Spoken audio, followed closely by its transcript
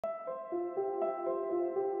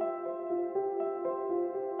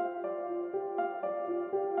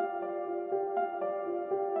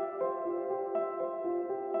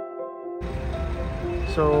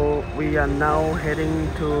So we are now heading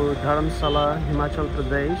to Dharamsala, Himachal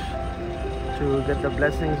Pradesh to get the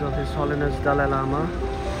blessings of His Holiness Dalai Lama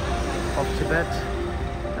of Tibet.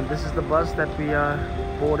 And this is the bus that we are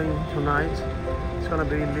boarding tonight. It's going to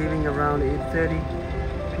be leaving around 8:30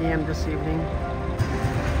 p.m. this evening.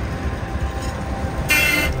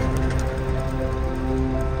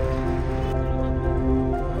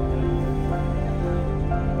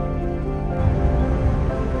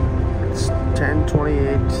 It's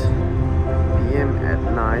 10:28 p.m. at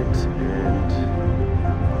night and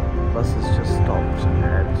bus has just stopped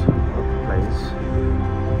at a place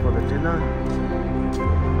for the dinner.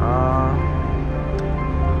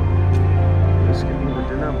 Just skipping the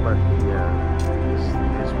dinner, but yeah, this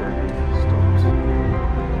is where we stopped.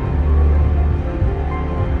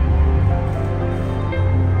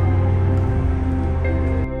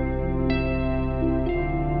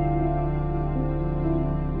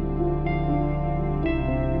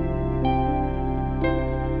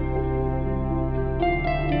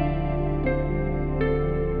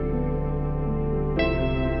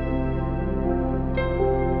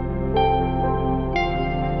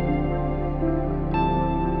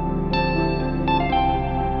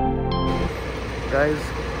 Guys,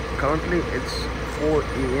 currently it's 4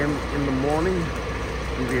 a.m. in the morning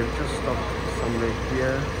and we have just stopped somewhere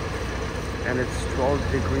here and it's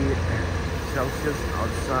 12 degrees Celsius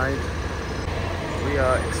outside. We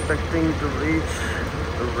are expecting to reach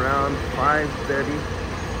around 5:30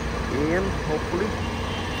 a.m. hopefully.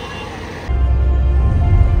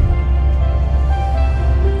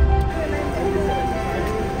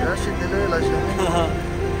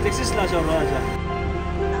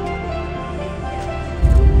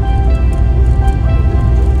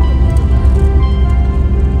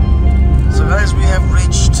 Guys, we have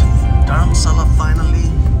reached Dharamsala finally.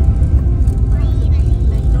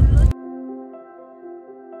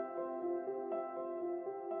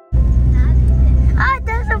 Ah,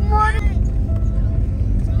 there's a water.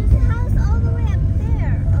 There's a house all the way up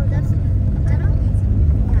there. Oh, that's better?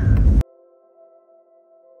 Yeah.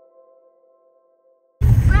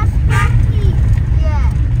 Yeah.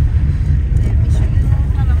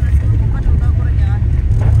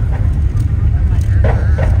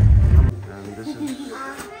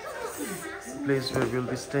 Place where we'll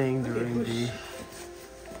be staying during the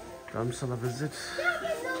Dharamsala visit.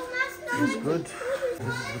 It's good.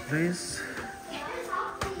 This is the place.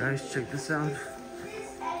 Guys, check this out.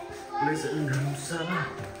 Place in Dharamsala.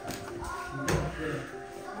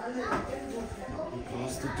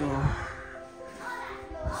 Close the door.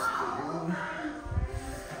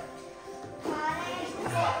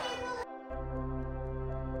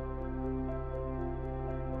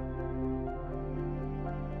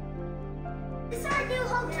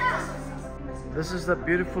 This is the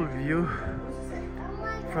beautiful view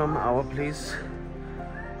from our place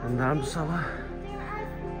in Dharamsala.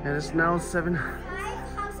 It is now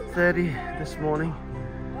 7:30 this morning.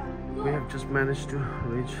 We have just managed to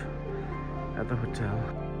reach at the hotel.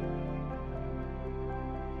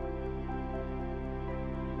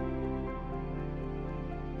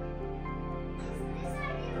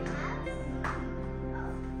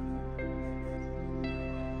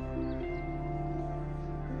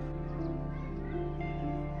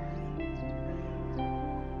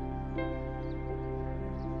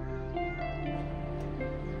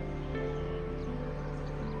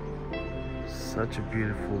 Such a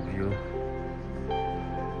beautiful view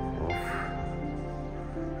of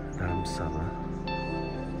Dharamsala.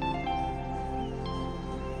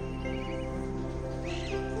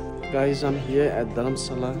 Guys, I'm here at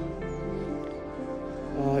Dharamsala.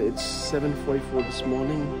 It's 7:44 this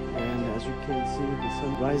morning and as you can see the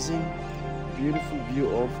sun rising. Beautiful view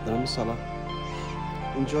of Dharamsala.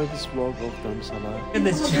 Enjoy this vlog of Dharamsala.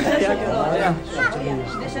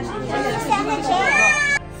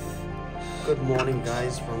 Good morning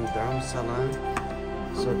guys from Dharamsala.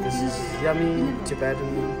 So this is yummy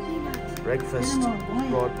Tibetan breakfast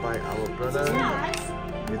brought by our brother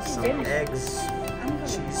with some eggs,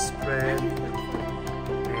 cheese spread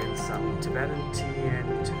and some Tibetan tea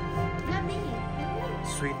and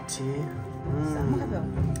sweet tea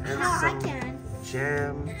and some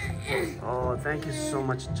jam. Oh, thank you so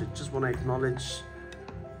much. Just want to acknowledge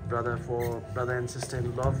brother and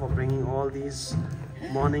sister-in-law for bringing all these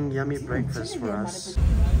morning yummy breakfast for us.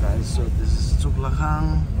 Guys, so this is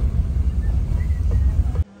Tsuklakang.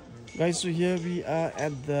 Guys, so here we are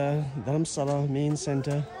at the Dharamsala main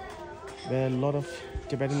center where a lot of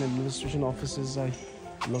Tibetan administration offices are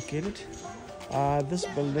located. This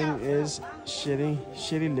building is Sheri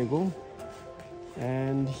Lego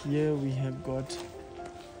and here we have got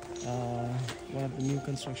one of the new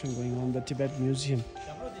construction going on, the Tibet Museum.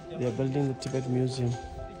 They are building the Tibet Museum.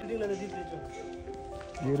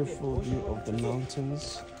 Beautiful view of the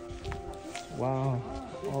mountains. Wow,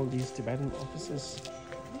 all these Tibetan offices.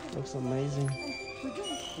 Looks amazing.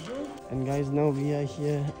 And guys, now we are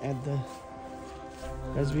here at the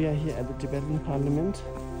Tibetan Parliament.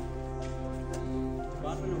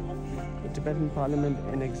 The Tibetan Parliament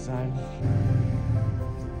in exile.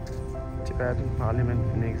 Tibetan Parliament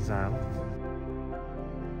in exile.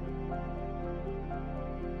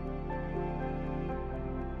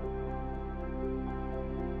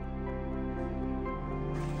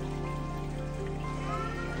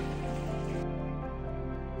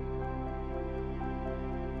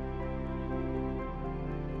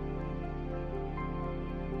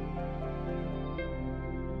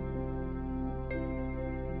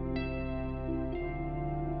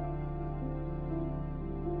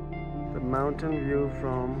 Mountain view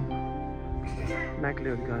from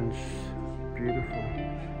McLeodganj. Beautiful.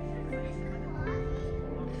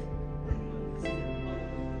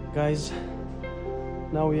 Guys,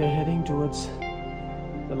 now we are heading towards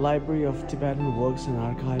the Library of Tibetan Works and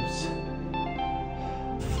Archives.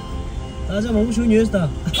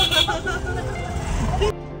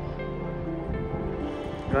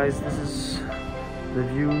 Guys, this is the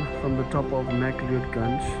view from the top of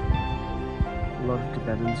McLeodganj. A lot of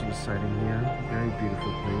Tibetans residing here. Very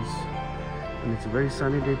beautiful place, and it's a very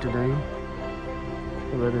sunny day today.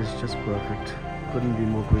 The weather is just perfect. Couldn't be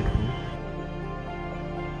more grateful.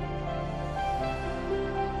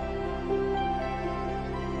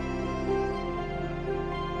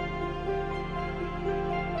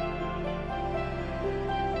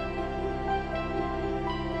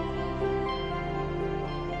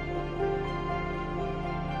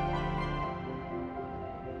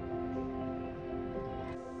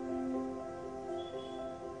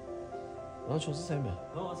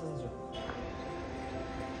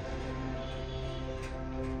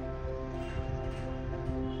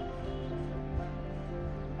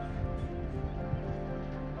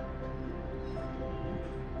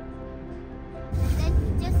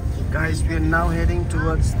 Guys, we are now heading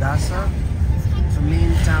towards Dhasa, the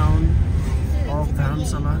main town of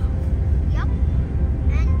Dharamsala.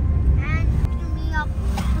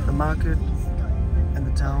 The market and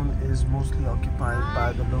the town is mostly occupied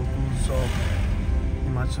by the locals of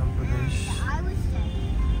Himachal Pradesh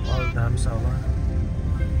or Dharamsala.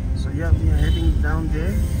 So yeah, we are heading down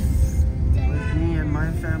there with me and my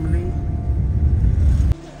family.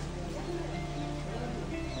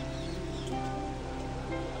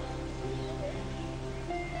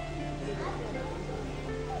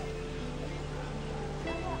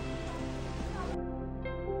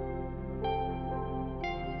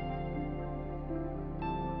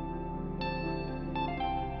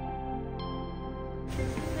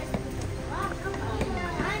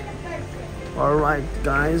 Alright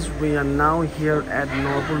guys, we are now here at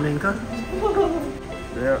Norbulinka.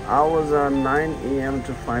 Their hours are 9 AM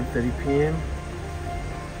to 5:30 PM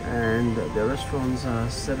and the restaurants are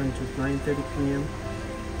 7 to 9:30 PM.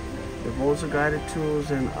 They've also guided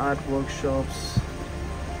tours and art workshops,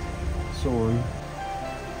 so on.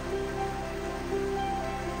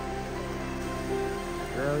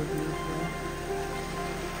 Very beautiful.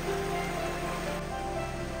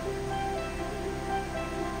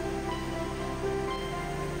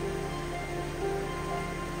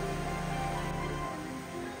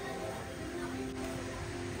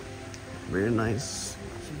 Very nice.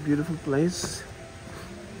 It's a beautiful place.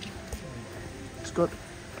 It's got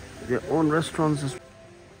their own restaurants as well.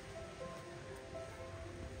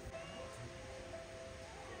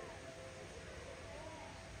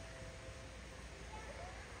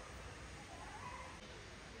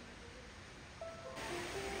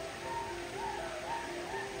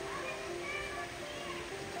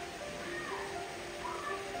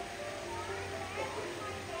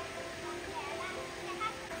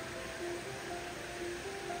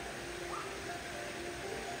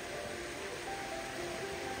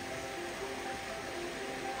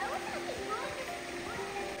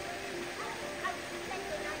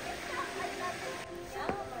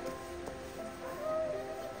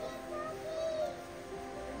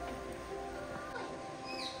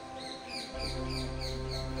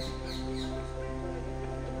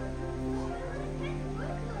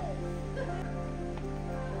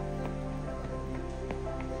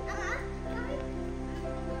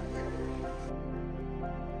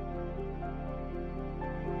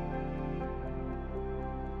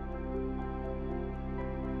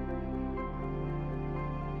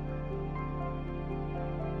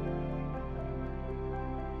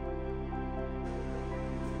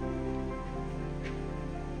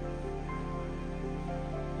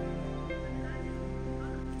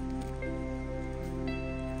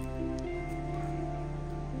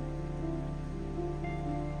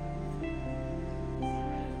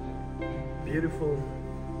 beautiful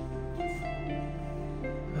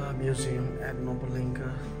museum at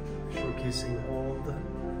Nobulinga, showcasing all the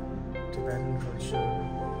Tibetan culture,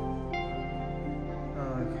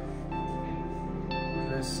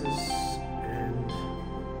 dresses, and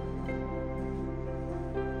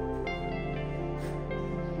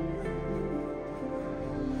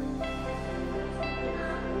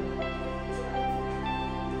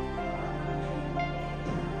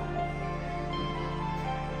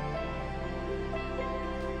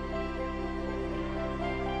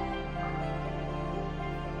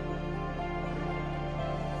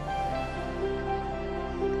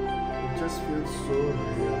just feels so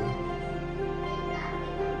real.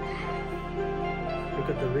 Look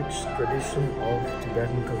at the rich tradition of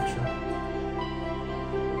Tibetan culture.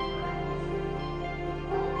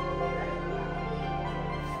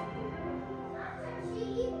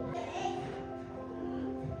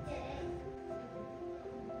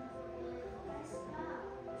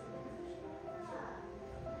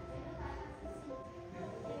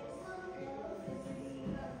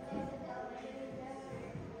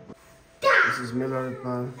 This is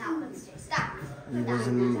Milarepa. He was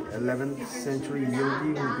an 11th century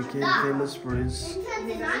yogi who became famous for his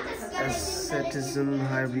asceticism,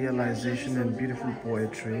 high realization, and beautiful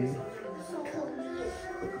poetry.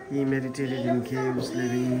 He meditated in caves,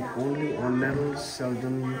 living only on nettles,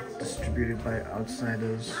 seldom distributed by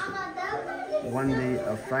outsiders. One day,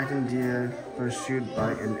 a frightened deer, pursued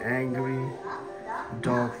by an angry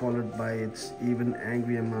dog, followed by its even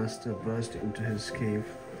angrier master, burst into his cave.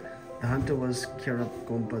 The hunter was Kerap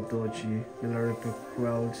Gompa Doji. Milarepa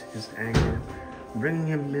quelled his anger, bringing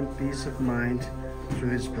him peace of mind through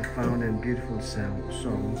his profound and beautiful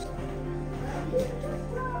songs.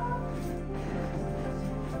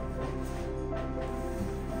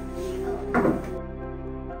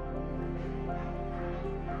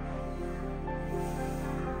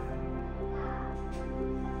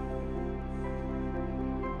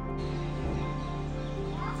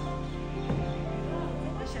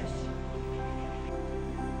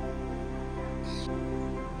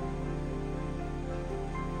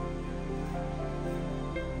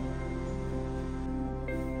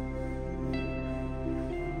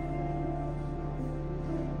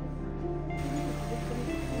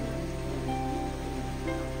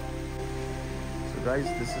 Guys,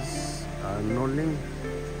 this is Noling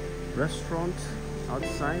restaurant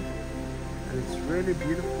outside, and it's really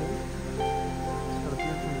beautiful. It's got a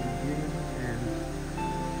beautiful view, and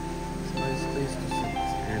it's a nice place to sit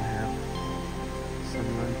and have some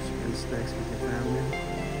lunch and snacks with your family.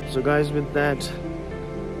 So guys, with that,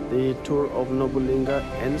 the tour of Nobulinga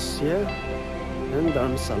ends here in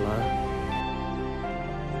Dharamsala.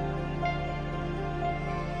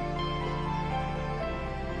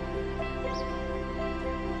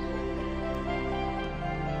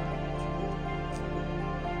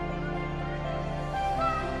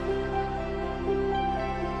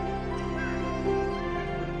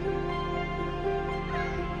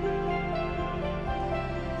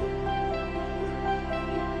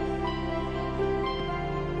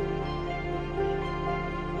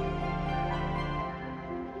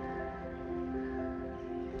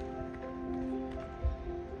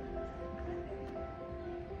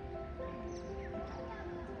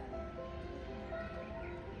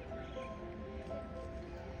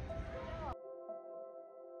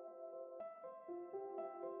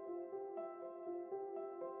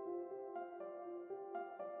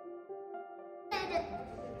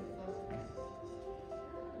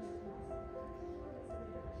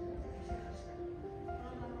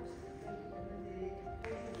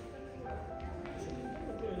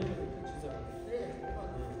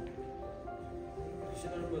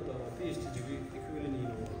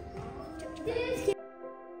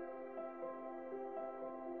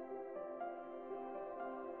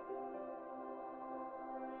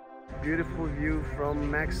 Beautiful view from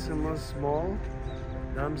Maximus Mall,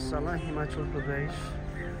 Dharamsala, Himachal Pradesh.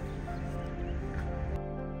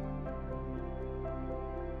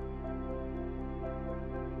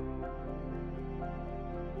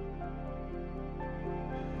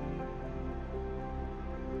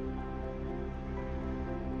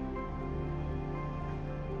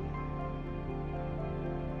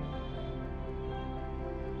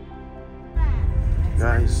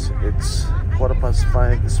 Guys, it's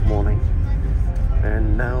 5:15 this morning,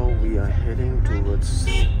 and now we are heading towards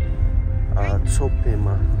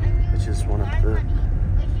Tsopema, which is one of the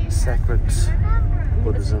sacred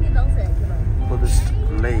Buddhist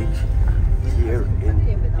lake here in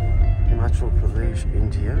Himachal Pradesh,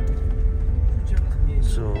 India.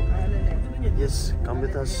 So yes, come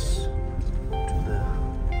with us to the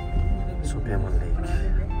Tsophema Lake.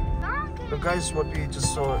 So guys, what we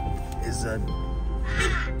just saw is a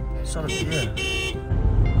sort of here.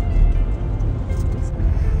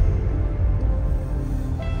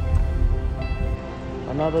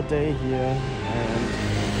 Another day here, and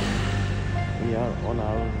we are on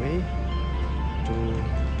our way to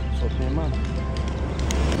Tsophema.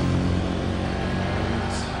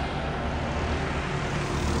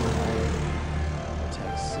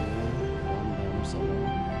 Taxi from Dharamsala.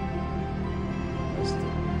 These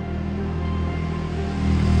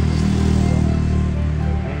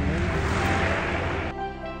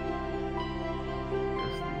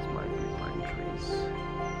might be pine trees.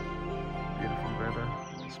 Beautiful weather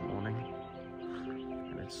this morning,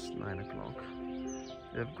 and it's 9 o'clock.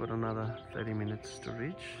 We've got another 30 minutes to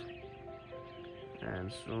reach,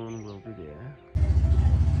 and soon we'll be there.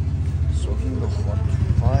 Soaking the hot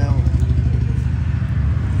fire.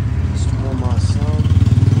 Just warm ourselves.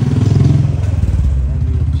 And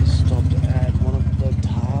we have just stopped at one of the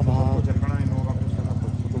dhaba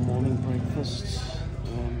for the morning breakfast,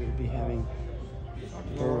 and we'll be having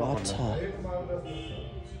paratha.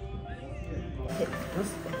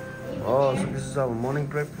 Oh, so this is our morning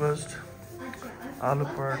breakfast. Aloo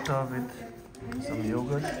paratha with some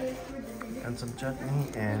yogurt and some chutney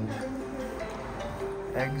and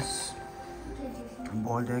eggs,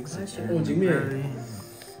 boiled eggs, and very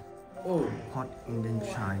hot Indian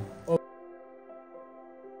chai.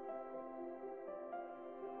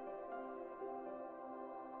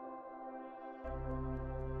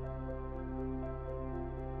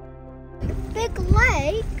 Big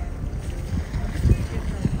lake.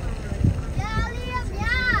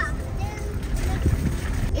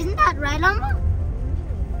 Isn't that right, Mama?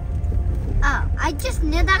 Oh, I just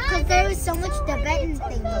knew that because there was so much Tibetan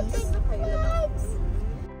thingies.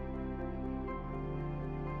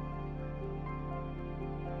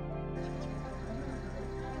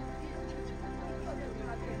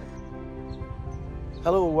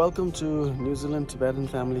 Hello, welcome to New Zealand Tibetan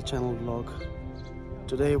Family Channel vlog.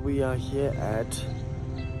 Today we are here at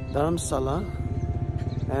Dharamsala,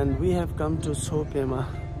 and we have come to Tsophema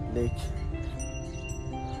Lake.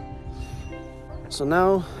 So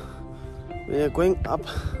now we are going up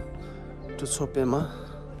to Tsophema.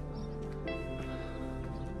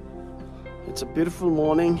 It's a beautiful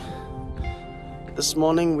morning. This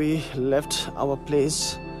morning we left our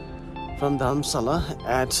place from Dharamsala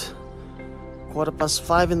at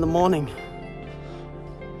 5:15 in the morning.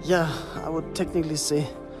 Yeah, I would technically say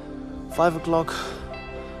 5 o'clock,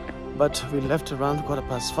 but we left around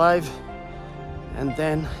 5:15, and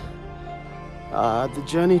then the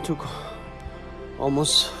journey took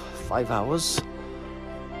almost 5 hours.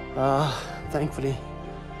 Thankfully,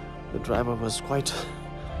 the driver was quite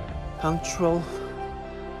punctual.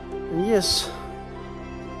 And yes,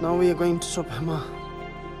 now we are going to Tsophema.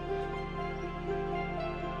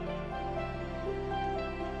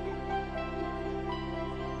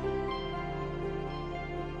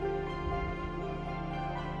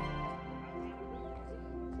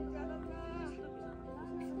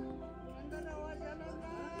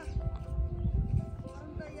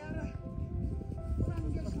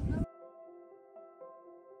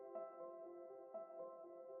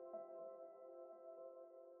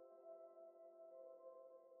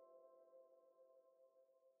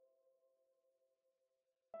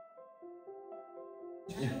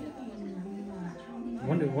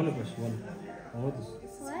 One of us, one. Oh, this.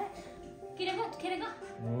 What?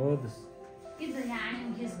 Oh, this.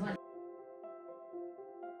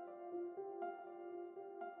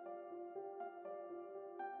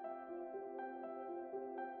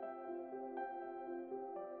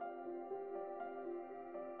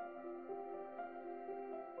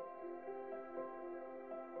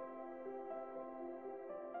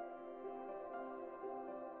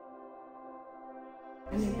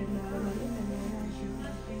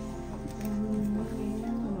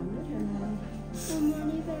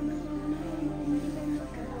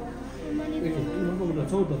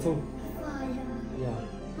 Yeah.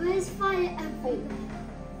 Where's fire everywhere?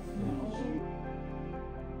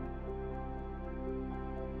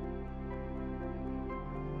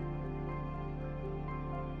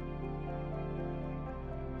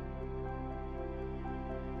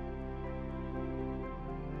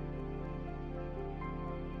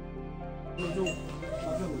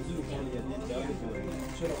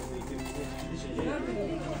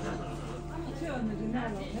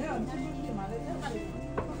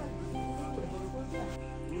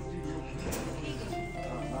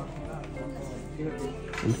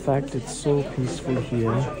 In fact, it's so peaceful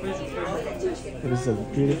here. It is a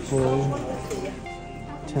beautiful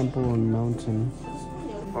temple on mountain.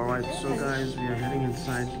 Alright, so guys, we are heading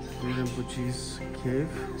inside Rinpoche's cave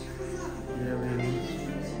here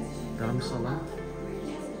in Dharamsala.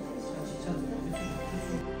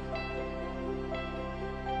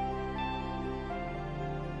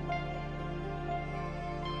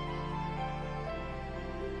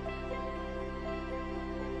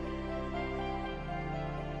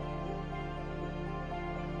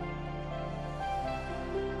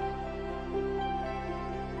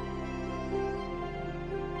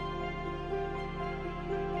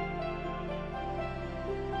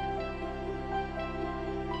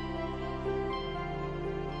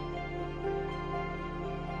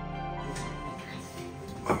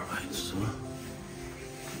 Alright, so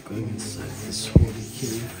going inside this holy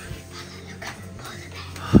cave.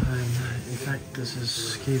 And in fact,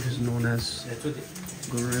 this cave is known as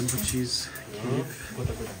Guru Rinpoche's cave.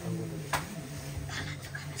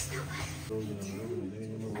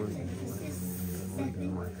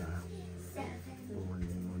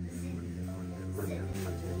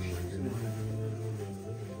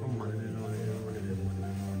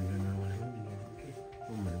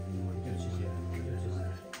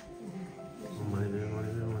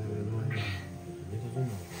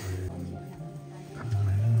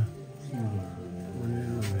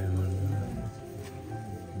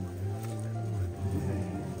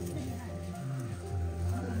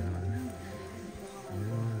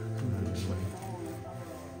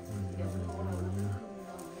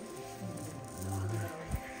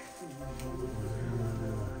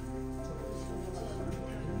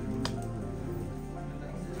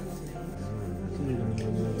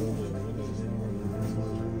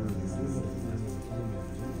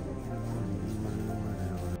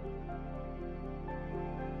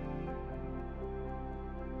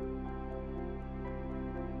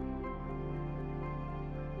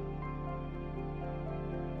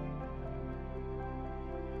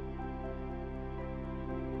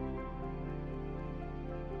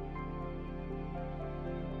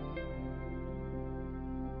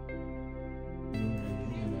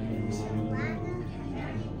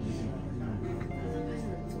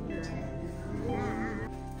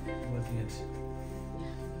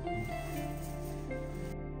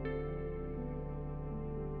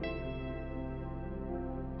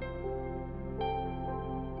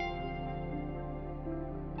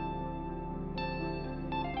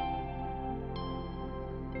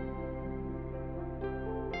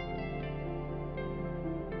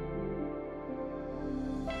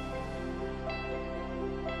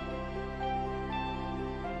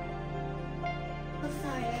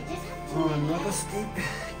 Oh, another steep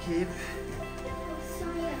cave.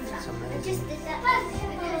 Sorry, It's I amazing. just did that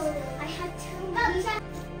because I had to.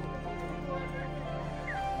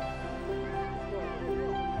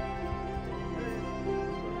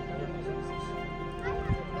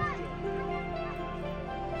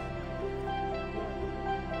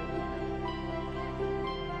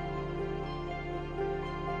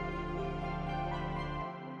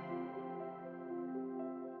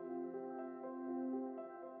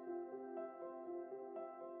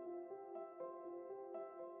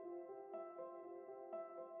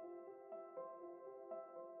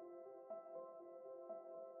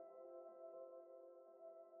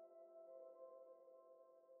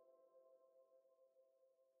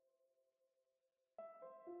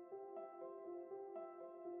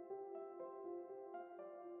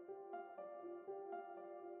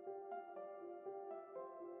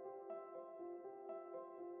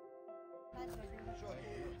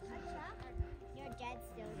 You're dead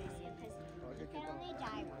still this year because you can only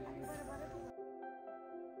die once.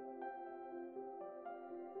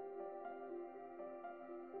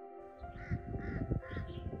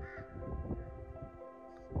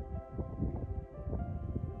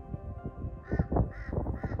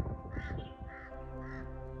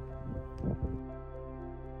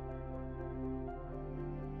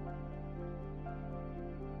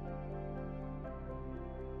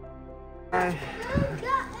 Hi.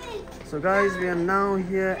 So guys, we are now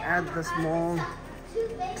here at the small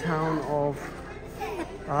town of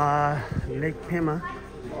Lake Pema,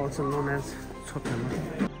 also known as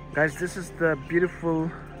Chopema. Guys, this is the beautiful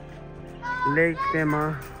Lake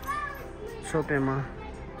Pema, Chopema.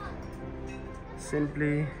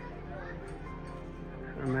 Simply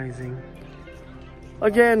amazing.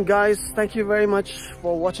 Again guys, thank you very much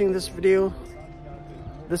for watching this video.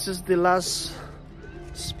 This is the last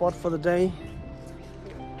spot for the day,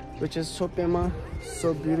 which is Chopema.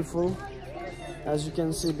 So beautiful, as you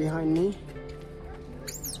can see behind me.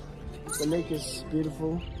 The lake is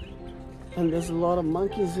beautiful and there's a lot of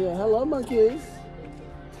monkeys here. Hello monkeys.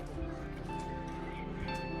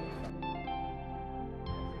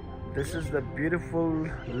 This is the beautiful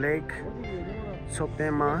lake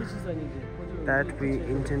Sopema that we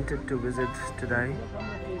intended to visit today,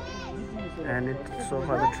 and so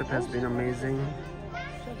far the trip has been amazing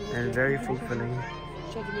and very fulfilling.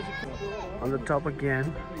 On the top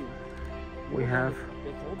again we have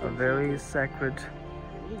a very sacred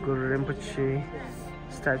Guru Rinpoche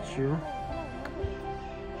statue,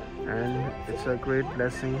 and it's a great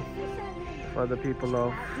blessing for the people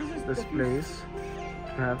of this place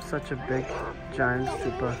to have such a big giant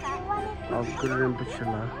stupa of Guru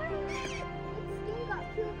Rinpoche.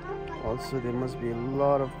 Also, there must be a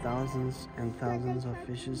lot of thousands and thousands of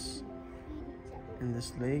fishes in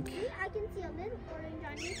this lake.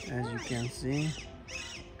 As you can see,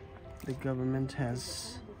 the government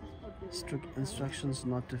has strict instructions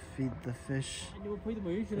not to feed the fish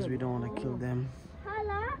because we don't want to kill them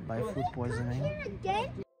by food poisoning.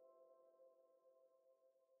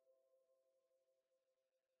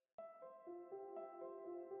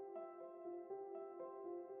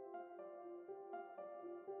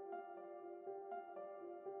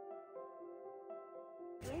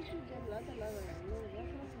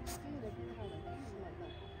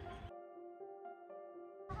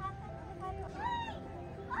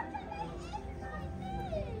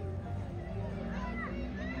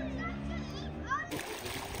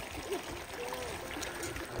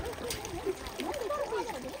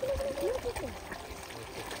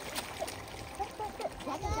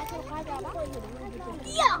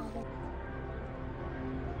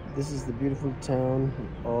 This is the beautiful town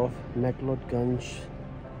of Ganj,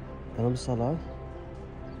 Dharamsala,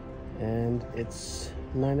 and it's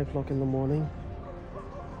 9 o'clock in the morning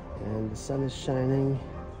and the sun is shining.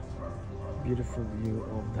 Beautiful view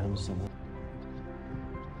of Dharamsala.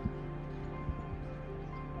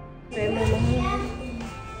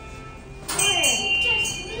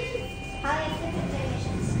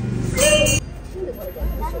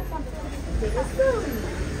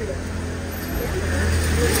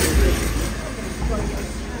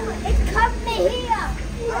 It cut me here.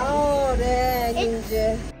 Oh, there,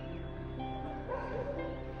 Ninja.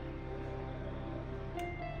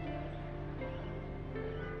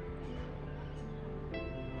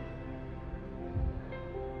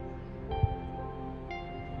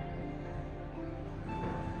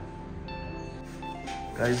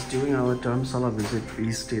 Guys, during our Dharamsala visit,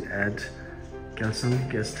 we stayed at Kelsang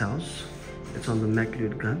Guest House. It's on the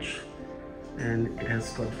Ganj, and it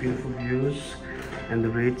has got beautiful views, and the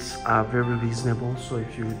rates are very reasonable. So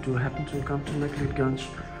if you do happen to come to Ganj,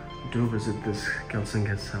 do visit this Kelsang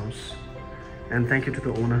Guest House. And thank you to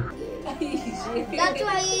the owner. That's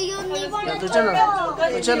why you need one of those.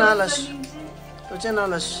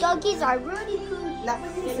 Doggies are really cool.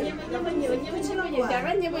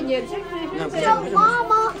 So,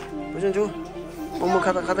 Mama.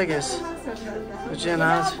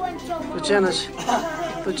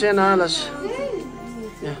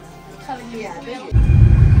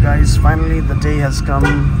 Guys, finally the day has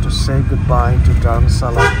come to say goodbye to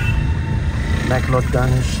Dharamsala,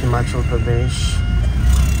 Ganj, Himachal Pradesh.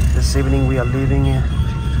 This evening we are leaving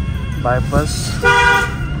by bus,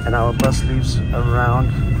 and our bus leaves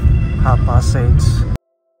around 8:30.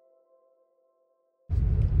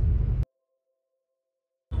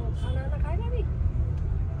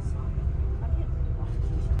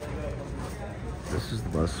 This is the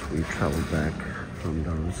bus we traveled back from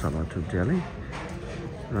Dharamsala to Delhi.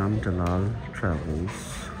 Ramdalal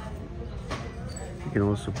Travels. You can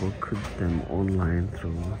also book them online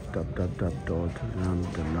through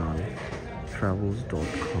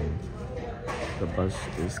www.ramdalaltravels.com. The bus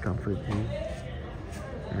is comfortable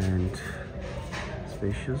and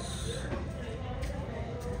spacious.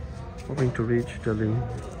 Hoping to reach Delhi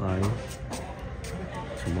by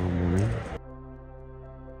tomorrow morning.